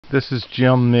This is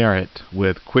Jim Merritt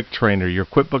with QuickTrainer, your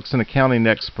QuickBooks and accounting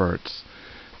experts.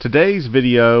 Today's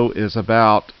video is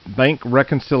about bank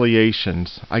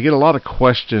reconciliations. I get a lot of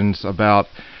questions about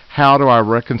how do I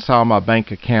reconcile my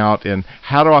bank account and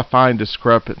how do I find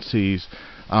discrepancies,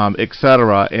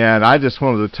 etc. And I just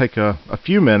wanted to take a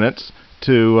few minutes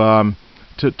to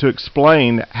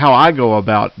explain how I go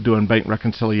about doing bank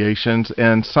reconciliations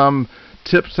and some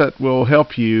tips that will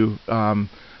help you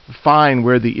find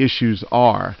where the issues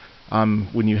are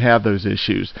when you have those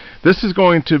issues. This is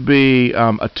going to be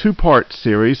a two-part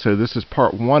series, so this is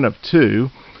part 1 of 2,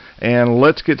 and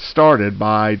let's get started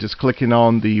by just clicking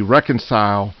on the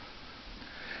Reconcile.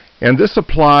 And this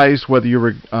applies whether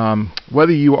you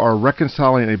are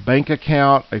reconciling a bank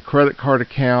account, a credit card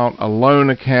account, a loan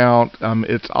account.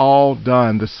 It's all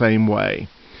done the same way.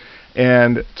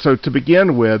 And so to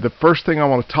begin with, the first thing I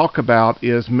want to talk about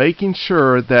is making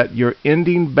sure that your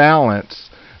ending balance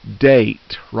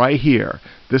date right here,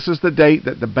 this is the date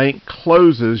that the bank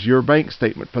closes your bank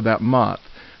statement for that month.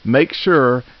 Make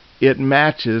sure it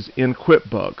matches in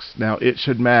QuickBooks. Now it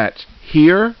should match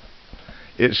here,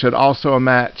 it should also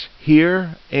match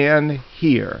here and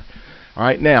here.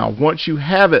 Alright, now once you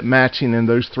have it matching in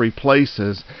those 3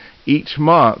 places, each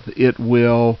month it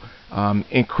will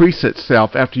increase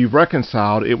itself. After you've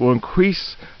reconciled, it will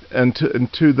increase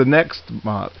into the next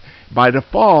month. By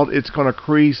default, it's going to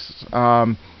increase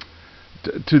to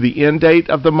the end date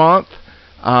of the month,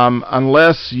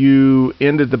 unless you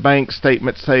ended the bank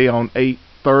statement, say, on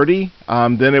 8/30.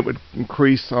 Then it would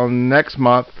increase on next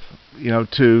month,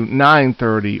 to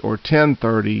 9/30 or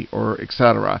 10/30 or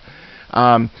etc.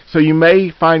 So you may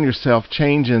find yourself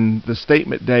changing the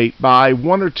statement date by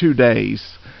 1 or 2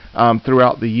 days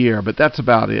throughout the year, but that's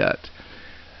about it.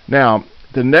 Now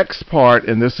the next part,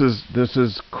 and this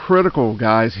is critical,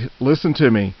 guys, listen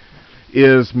to me,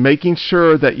 is making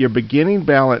sure that your beginning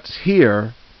balance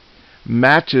here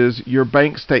matches your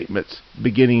bank statement's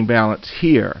beginning balance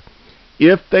here.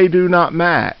 If they do not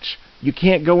match, you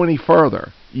can't go any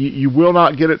further. You will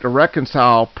not get it to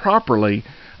reconcile properly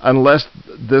unless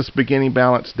this beginning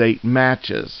balance date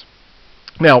matches.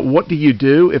 Now what do you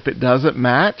do if it doesn't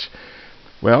match?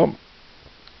 Well,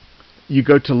 you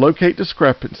go to Locate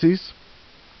Discrepancies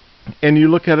and you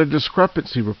look at a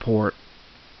discrepancy report.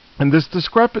 And this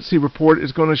discrepancy report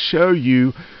is going to show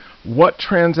you what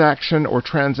transaction or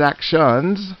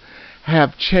transactions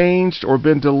have changed or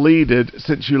been deleted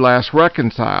since you last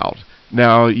reconciled.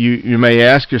 Now you may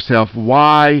ask yourself,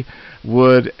 why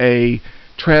would a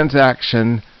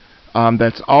transaction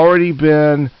that's already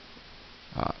been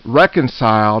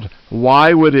reconciled,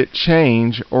 why would it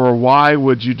change, or why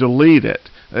would you delete it?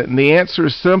 And the answer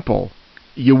is simple.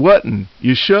 You wouldn't.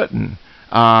 You shouldn't.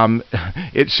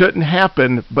 It shouldn't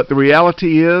happen, but the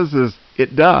reality is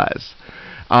it does.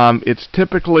 It's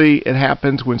typically, it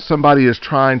happens when somebody is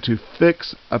trying to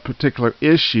fix a particular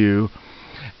issue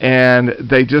and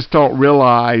they just don't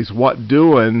realize what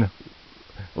the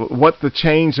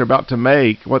change they're about to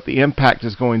make, what the impact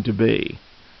is going to be.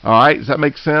 Alright, does that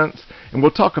make sense? And we'll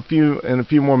talk in a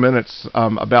few more minutes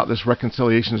about this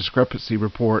reconciliation discrepancy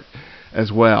report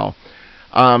as well.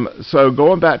 So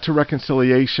going back to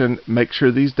reconciliation, make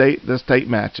sure this date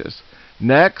matches.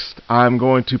 Next, I'm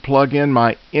going to plug in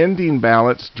my ending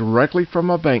balance directly from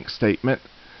my bank statement.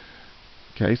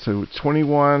 Okay, so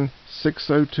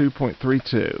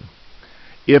 21,602.32.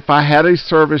 If I had a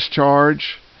service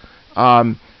charge,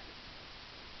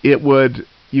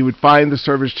 you would find the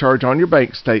service charge on your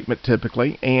bank statement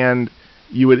typically, and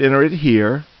you would enter it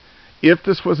here. If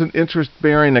this was an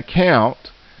interest-bearing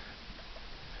account,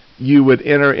 you would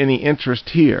enter any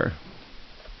interest here.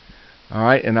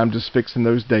 Alright, and I'm just fixing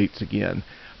those dates again.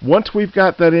 Once we've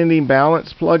got that ending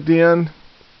balance plugged in,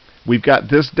 we've got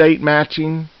this date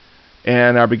matching,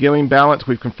 and our beginning balance,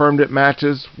 we've confirmed it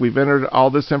matches, we've entered all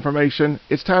this information,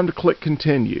 it's time to click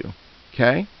Continue.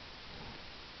 Okay?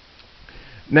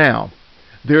 Now,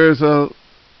 there's a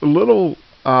little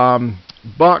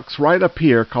box right up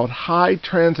here called Hide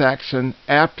Transaction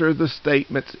After the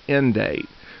Statement's End Date.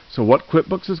 So what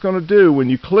QuickBooks is going to do when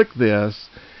you click this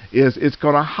is it's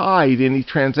going to hide any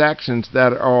transactions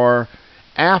that are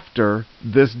after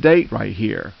this date right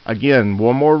here. Again,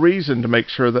 one more reason to make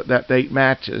sure that that date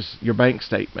matches your bank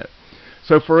statement.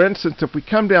 So for instance, if we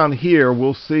come down here,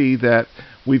 we'll see that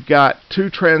we've got 2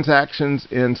 transactions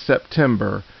in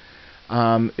September.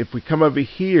 If we come over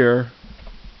here,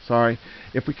 we'll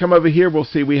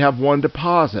see we have 1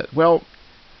 deposit. Well,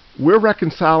 we're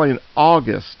reconciling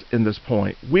August in this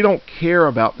point. We don't care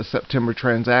about the September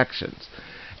transactions.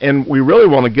 And we really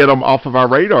want to get them off of our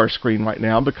radar screen right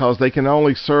now because they can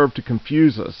only serve to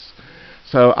confuse us.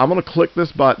 So I'm going to click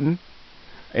this button.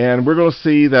 And we're going to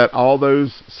see that all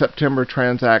those September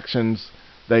transactions,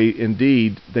 they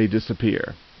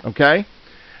disappear. Okay?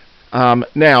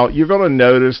 Now, you're going to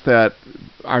notice that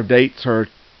our dates are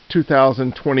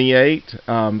 2028.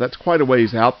 That's quite a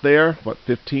ways out there. What,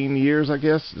 15 years, I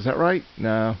guess? Is that right?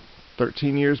 No,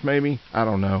 13 years maybe? I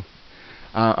don't know.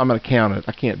 I'm going to count it.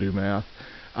 I can't do math.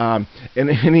 In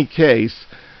any case,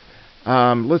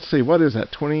 let's see, what is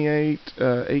that? 28,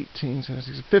 18,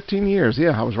 17, 15 years.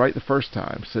 Yeah, I was right the first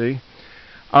time. See?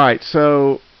 All right,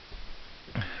 so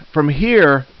from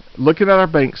here, looking at our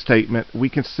bank statement, we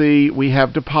can see we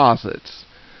have deposits.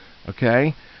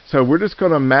 Okay? So we're just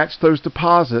going to match those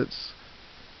deposits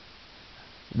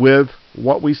with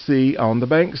what we see on the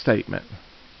bank statement.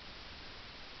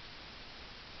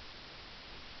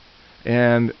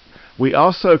 And we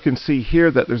also can see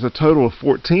here that there's a total of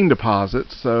 14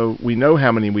 deposits, so we know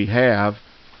how many we have.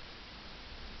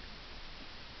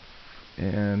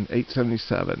 And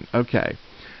 877. Okay.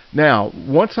 Now,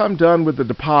 once I'm done with the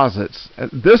deposits,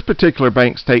 this particular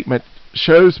bank statement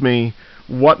shows me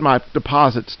what my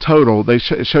deposits total.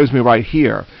 It shows me right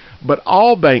here. But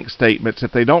all bank statements,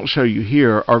 if they don't show you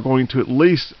here, are going to at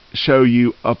least show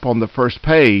you up on the first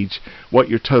page what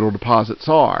your total deposits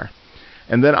are.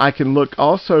 And then I can look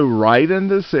also right in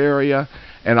this area,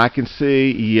 and I can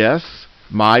see, yes,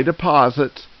 my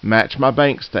deposits match my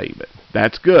bank statement.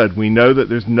 That's good. We know that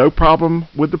there's no problem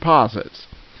with deposits.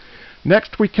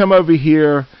 Next, we come over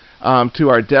here to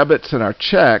our debits and our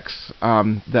checks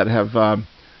that have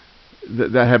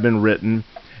been written.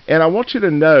 And I want you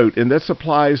to note, and this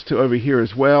applies to over here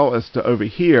as well as to over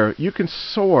here, you can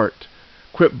sort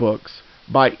QuickBooks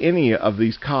by any of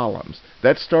these columns.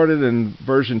 That started in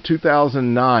version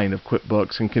 2009 of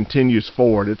QuickBooks and continues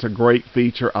forward. It's a great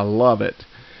feature. I love it.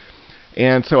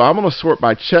 And so I'm going to sort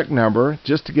by check number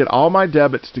just to get all my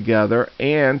debits together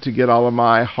and to get all of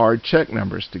my hard check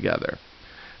numbers together.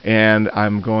 And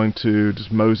I'm going to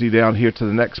just mosey down here to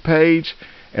the next page,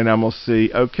 and I'm going to see,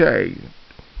 okay,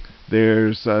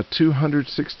 there's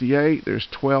 268, there's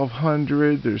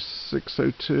 1200, there's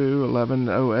 602,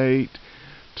 1108,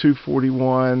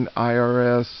 241,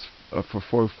 IRS for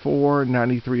 404,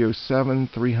 9307,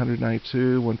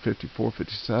 392,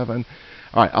 154.57.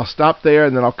 All right, I'll stop there,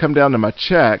 and then I'll come down to my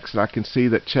checks, and I can see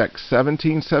that check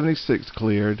 1776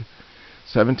 cleared,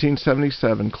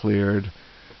 1777 cleared,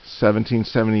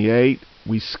 1778.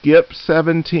 We skip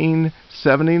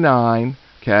 1779,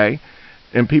 okay?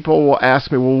 And people will ask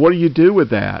me, well, what do you do with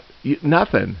that?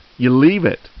 Nothing. You leave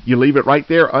it. You leave it right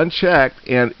there unchecked,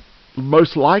 and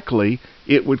most likely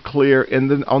it would clear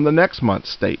on the next month's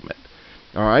statement.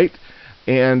 All right?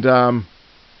 And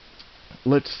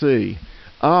let's see.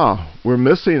 We're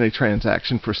missing a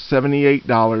transaction for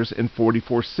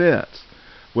 $78.44.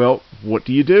 Well, what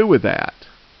do you do with that?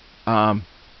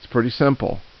 It's pretty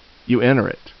simple. You enter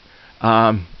it.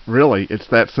 Really, it's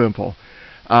that simple.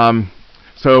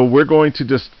 So we're going to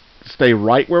just stay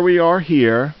right where we are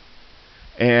here,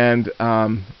 and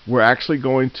we're actually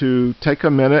going to take a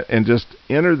minute and just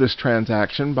enter this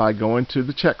transaction by going to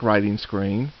the check writing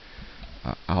screen.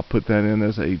 I'll put that in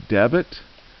as a debit.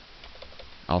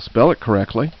 I'll spell it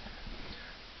correctly.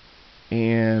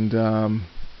 And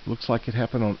looks like it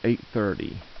happened on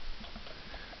 8/30.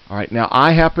 All right, now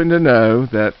I happen to know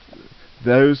that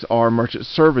those are merchant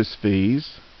service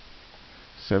fees,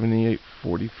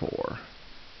 $78.44.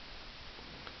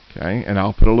 Okay, and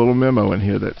I'll put a little memo in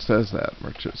here that says that,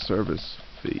 merchant service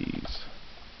fees.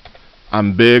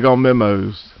 I'm big on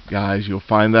memos, guys. You'll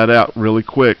find that out really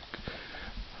quick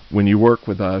when you work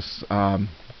with us.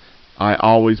 I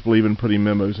always believe in putting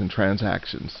memos in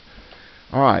transactions.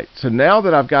 Alright, so now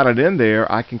that I've got it in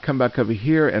there, I can come back over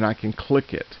here and I can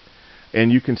click it.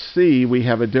 And you can see we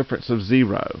have a difference of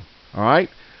 0. Alright,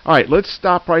 let's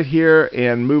stop right here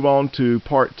and move on to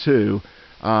part 2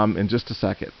 in just a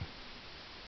second.